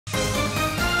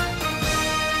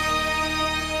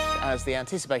As the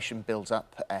anticipation builds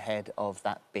up ahead of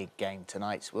that big game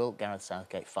tonight, will Gareth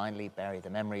Southgate finally bury the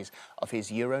memories of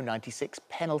his Euro 96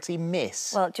 penalty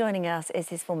miss? Well, joining us is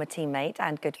his former teammate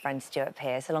and good friend Stuart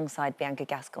Pearce, alongside Bianca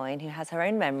Gascoigne, who has her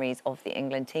own memories of the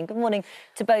England team. Good morning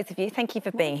to both of you. Thank you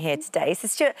for being here today. So,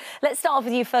 Stuart, let's start off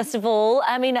with you first of all.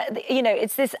 I mean, you know,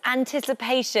 it's this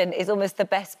anticipation is almost the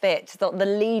best bit, the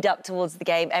lead up towards the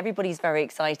game. Everybody's very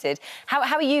excited. How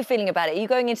are you feeling about it? Are you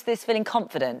going into this feeling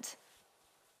confident?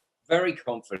 Very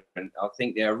confident. I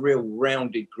think they're a real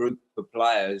rounded group of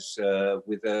players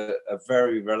with a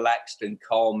very relaxed and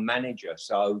calm manager.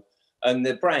 So, and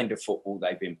the brand of football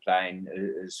they've been playing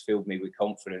has filled me with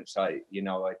confidence. I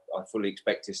fully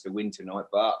expect us to win tonight,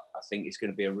 but I think it's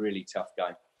going to be a really tough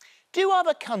game. Do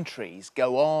other countries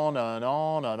go on and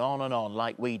on and on and on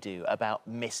like we do about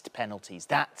missed penalties?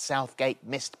 That Southgate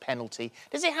missed penalty.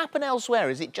 Does it happen elsewhere?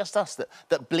 Is it just us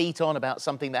that bleat on about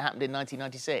something that happened in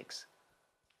 1996?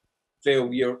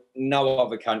 Phil, no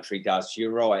other country does.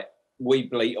 You're right. We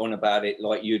bleat on about it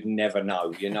like you'd never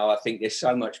know. You know, I think there's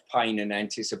so much pain and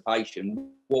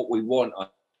anticipation. What we want,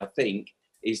 I think,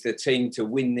 is the team to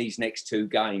win these next two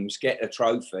games, get a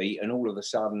trophy, and all of a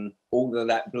sudden, all of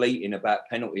that bleating about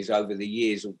penalties over the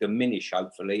years will diminish,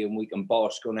 hopefully, and we can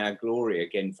bask on our glory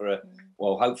again for,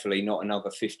 hopefully not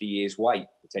another 50 years wait,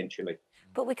 potentially.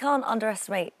 But we can't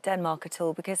underestimate Denmark at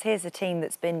all, because here's a team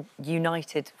that's been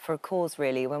united for a cause,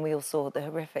 really, when we all saw the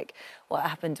horrific, what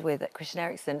happened with Christian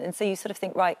Eriksen. And so you sort of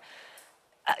think, right,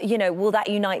 you know, will that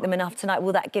unite them enough tonight?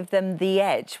 Will that give them the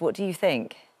edge? What do you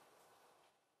think?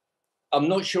 I'm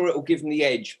not sure it will give them the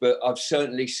edge, but I've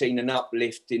certainly seen an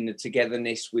uplift in the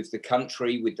togetherness with the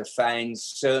country, with the fans,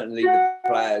 certainly the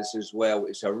players as well.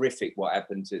 It's horrific what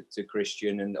happened to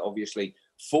Christian, and obviously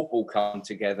football come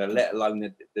together, let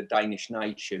alone the Danish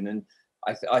nation. And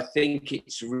I think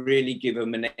it's really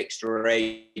given them an extra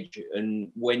edge.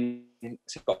 And when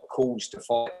they've got calls to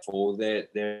fight for,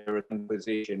 they're in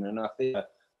position. And I think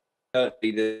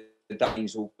certainly the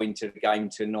Danes will go into the game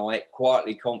tonight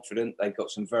quietly confident. They've got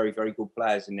some very, very good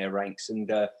players in their ranks, and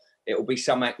it will be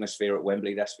some atmosphere at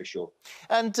Wembley, that's for sure.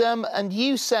 And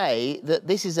you say that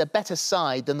this is a better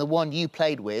side than the one you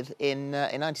played with in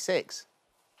 '96.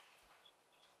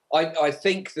 I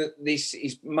think that this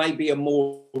is maybe a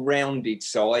more rounded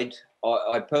side.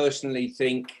 I personally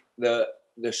think that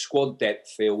the squad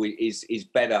depth, Phil, is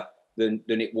better than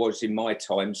it was in my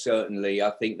time, certainly.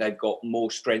 I think they've got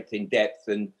more strength in depth,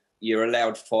 and you're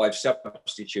allowed 5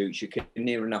 substitutes. You can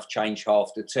near enough change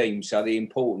half the team. So the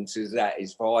importance of that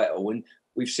is vital. And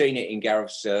we've seen it in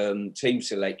Gareth's team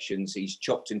selections. He's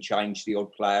chopped and changed the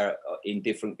odd player in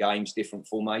different games, different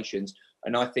formations.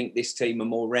 And I think this team are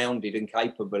more rounded and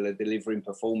capable of delivering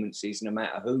performances no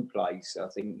matter who plays. I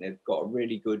think they've got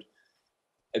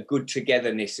a good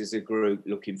togetherness as a group,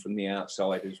 looking from the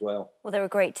outside as well. Well, they're a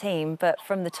great team, but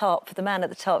from the top, the man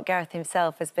at the top, Gareth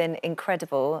himself, has been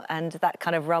incredible, and that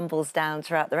kind of rumbles down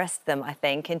throughout the rest of them, I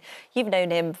think. And you've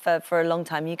known him for a long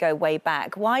time. You go way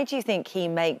back. Why do you think he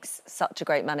makes such a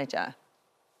great manager?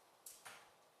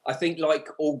 I think, like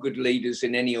all good leaders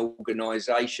in any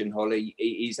organisation, Holly,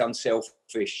 he's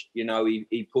unselfish. You know,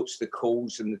 he puts the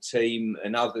cause and the team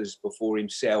and others before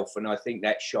himself, and I think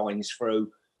that shines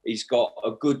through. He's got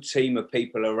a good team of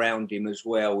people around him as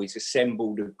well. He's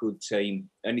assembled a good team,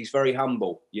 and he's very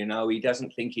humble. You know, he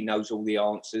doesn't think he knows all the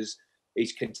answers.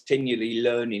 He's continually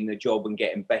learning the job and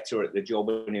getting better at the job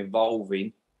and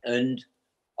evolving. And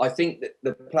I think that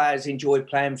the players enjoy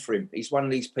playing for him. He's one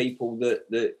of these people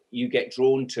that you get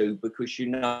drawn to because you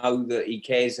know that he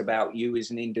cares about you as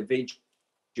an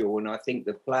individual. And I think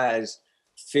the players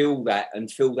feel that and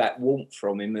feel that warmth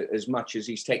from him as much as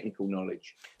his technical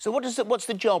knowledge. So what's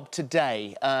the job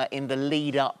today in the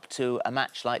lead up to a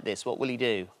match like this? What will he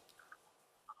do?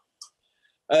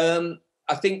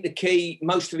 I think the key,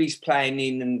 most of his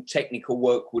planning and technical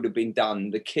work would have been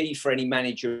done. The key for any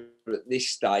manager at this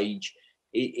stage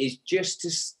is just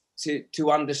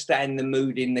to understand the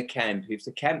mood in the camp. If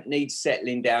the camp needs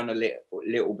settling down a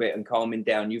little bit and calming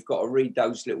down, you've got to read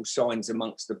those little signs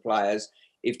amongst the players.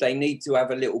 If they need to have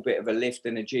a little bit of a lift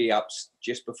and a G-ups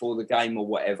just before the game or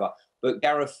whatever. But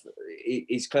Gareth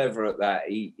is clever at that.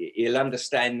 He'll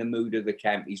understand the mood of the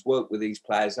camp. He's worked with these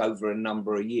players over a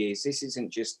number of years. This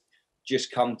isn't just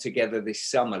come together this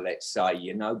summer, let's say.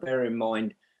 You know, bear in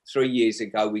mind, 3 years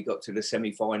ago, we got to the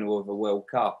semi-final of a World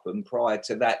Cup. And prior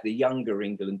to that, the younger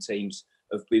England teams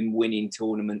have been winning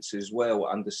tournaments as well,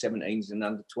 under 17s and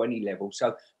under 20 level.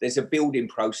 So there's a building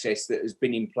process that has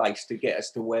been in place to get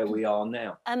us to where we are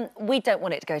now. We don't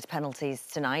want it to go to penalties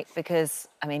tonight because,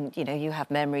 I mean, you know, you have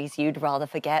memories you'd rather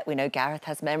forget. We know Gareth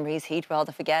has memories he'd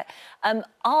rather forget.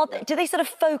 Do they sort of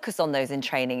focus on those in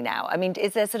training now? I mean,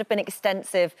 is there sort of been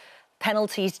extensive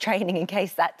penalties training in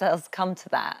case that does come to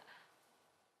that?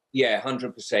 Yeah,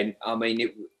 100%. I mean,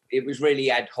 it was really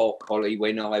ad hoc, Holly,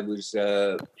 when I was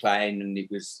playing, and it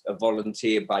was a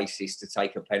volunteer basis to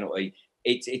take a penalty.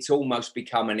 It's almost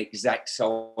become an exact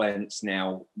science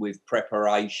now, with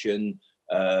preparation,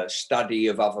 study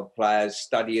of other players,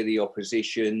 study of the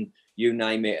opposition, you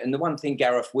name it. And the one thing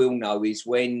Gareth will know is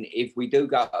if we do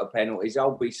go to penalties,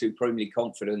 I'll be supremely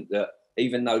confident that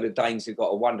even though the Danes have got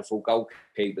a wonderful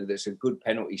goalkeeper that's a good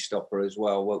penalty stopper as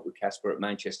well, worked with Casper at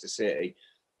Manchester City,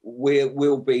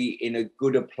 we'll be in a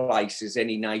good a place as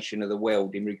any nation of the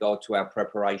world in regard to our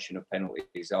preparation of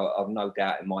penalties. I've no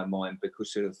doubt in my mind,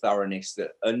 because of the thoroughness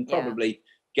and probably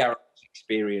Gareth's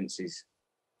experiences.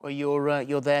 Well,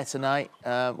 you're there tonight.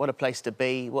 What a place to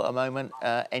be. What a moment.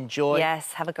 Enjoy.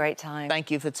 Yes, have a great time. Thank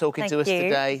you for talking to us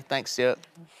today. Thanks, Stuart.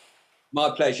 My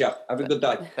pleasure. Have a good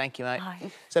day. Thank you, mate.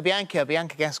 Bye. So Bianca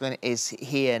Gascoigne is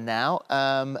here now.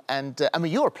 I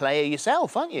mean, you're a player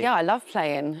yourself, aren't you? Yeah, I love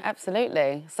playing,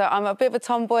 absolutely. So I'm a bit of a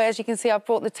tomboy, as you can see. I've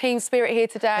brought the team spirit here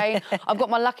today. I've got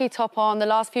my lucky top on. The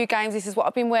last few games, this is what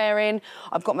I've been wearing.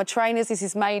 I've got my trainers. This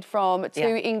is made from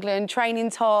England training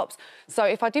tops. So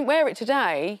if I didn't wear it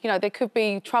today, you know, there could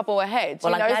be trouble ahead.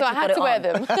 Well, you know, so I had to wear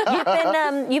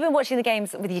them. You've been watching the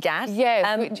games with your dad.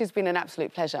 Yes, which has been an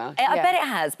absolute pleasure. I bet it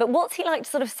has. But what's he like to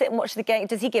sort of sit and watch the game?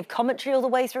 Does he give commentary all the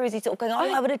way through? Is he sort of going,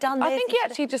 oh, I would have done this? I think he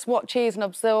actually just watches and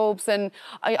absorbs, and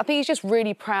I think he's just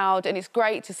really proud, and it's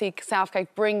great to see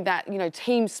Southgate bring that, you know,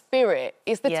 team spirit.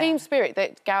 It's the team spirit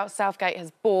that Gareth Southgate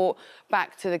has brought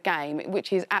back to the game,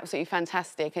 which is absolutely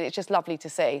fantastic, and it's just lovely to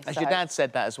see. As your dad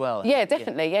said that as well. Yeah,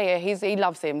 definitely. Yeah. He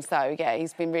loves him, so yeah,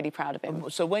 he's been really proud of him.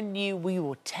 So when you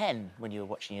were 10, when you were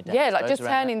watching your dad? Yeah, like just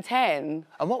turning 10.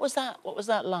 And what was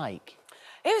that like?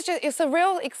 It's a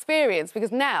real experience,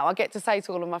 because now I get to say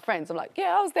to all of my friends, I'm like,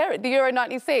 yeah, I was there at the Euro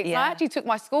 96. Yeah. I actually took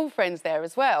my school friends there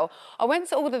as well. I went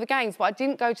to all of the games, but I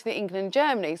didn't go to the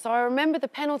England-Germany. So I remember the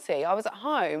penalty. I was at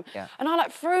home and I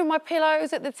like threw my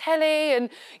pillows at the telly, and,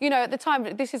 you know, at the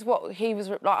time, this is what he was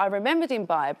like, I remembered him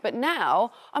by. But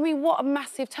now, I mean, what a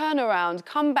massive turnaround.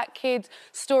 Comeback kid,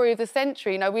 story of the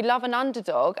century. You know, we love an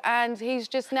underdog, and he's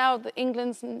just now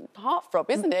England's heartthrob,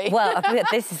 isn't he? Well, I think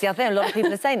this is the other thing. A lot of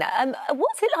people are saying that.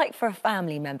 What's it like for a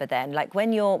family member then? Like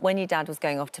when your dad was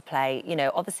going off to play, you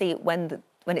know, obviously when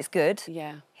it's good,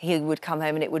 he would come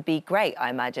home and it would be great, I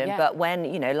imagine. Yeah. But when,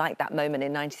 you know, like that moment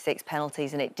in '96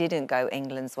 penalties, and it didn't go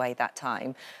England's way that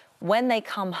time, when they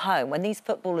come home, when these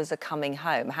footballers are coming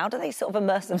home, how do they sort of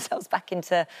immerse themselves back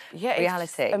into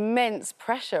reality? It's immense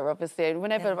pressure, obviously. And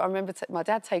whenever I remember my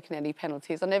dad taking any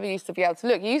penalties, I never used to be able to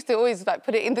look. He used to always like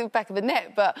put it in the back of the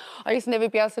net, but I used to never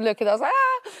be able to look, and I was like,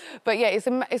 ah! But yeah,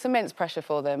 it's immense pressure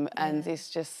for them, and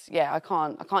it's just, I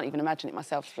can't even imagine it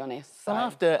myself, to be honest. So. Well,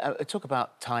 after talk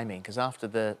about timing, because after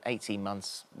the 18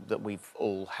 months that we've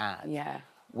all had,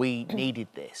 we needed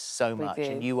this so much,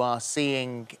 and you are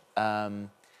seeing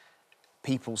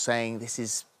people saying this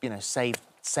is, you know, saved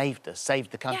us,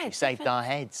 saved the country, saved our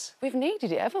heads. We've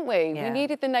needed it, haven't we? Yeah. We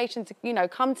needed the nation to, you know,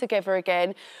 come together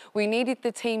again. We needed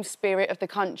the team spirit of the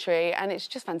country, and it's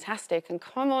just fantastic. And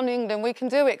come on, England, we can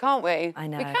do it, can't we? I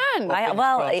know. We can.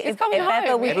 It's coming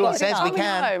home. Everyone says we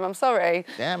can. Home. I'm sorry.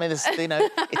 Yeah, I mean, you know,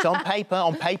 it's on paper.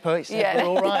 On paper, it's we're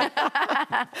all right.